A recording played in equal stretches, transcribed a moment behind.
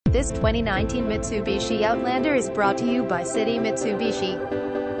This 2019 Mitsubishi Outlander is brought to you by City Mitsubishi.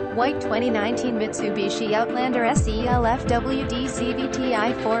 White 2019 Mitsubishi Outlander SEL FWD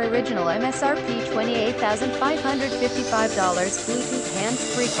CVTi4 original MSRP $28,555. Bluetooth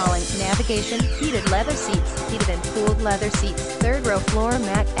hands-free calling, navigation, heated leather seats, heated and cooled leather seats, third row floor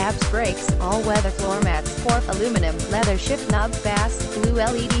mat, ABS brakes, all-weather floor mats, 4 aluminum, leather shift knob bass, blue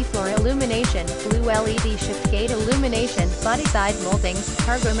LED floor illumination, blue LED shift gate illumination, body side moldings,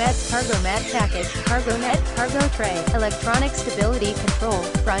 cargo mat package, cargo net, cargo tray, electronic stability control,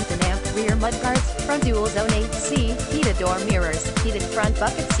 front and amp, rear mudguards, front dual zone AC, heated door mirrors, heated front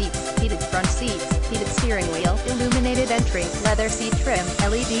bucket seats, heated front seats, heated steering wheel, illuminated entry, leather seat trim,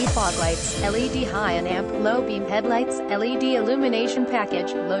 LED fog lights, LED high and amp, low beam headlights, LED illumination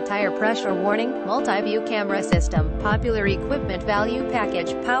package, low tire pressure warning, multi-view camera system, popular equipment value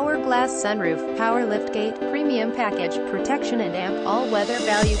package, power glass sunroof, power liftgate, premium package, protection and amp, all-weather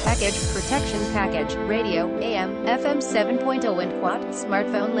value package, protection package, radio, AM, FM 7.0 and quad,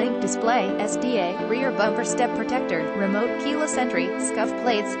 smartphone link display, SDA, rear bumper step protector, remote keyless entry, scuff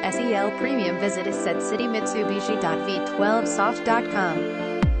plates, SEL premium. Visit us at citymitsubishi.v12soft.com.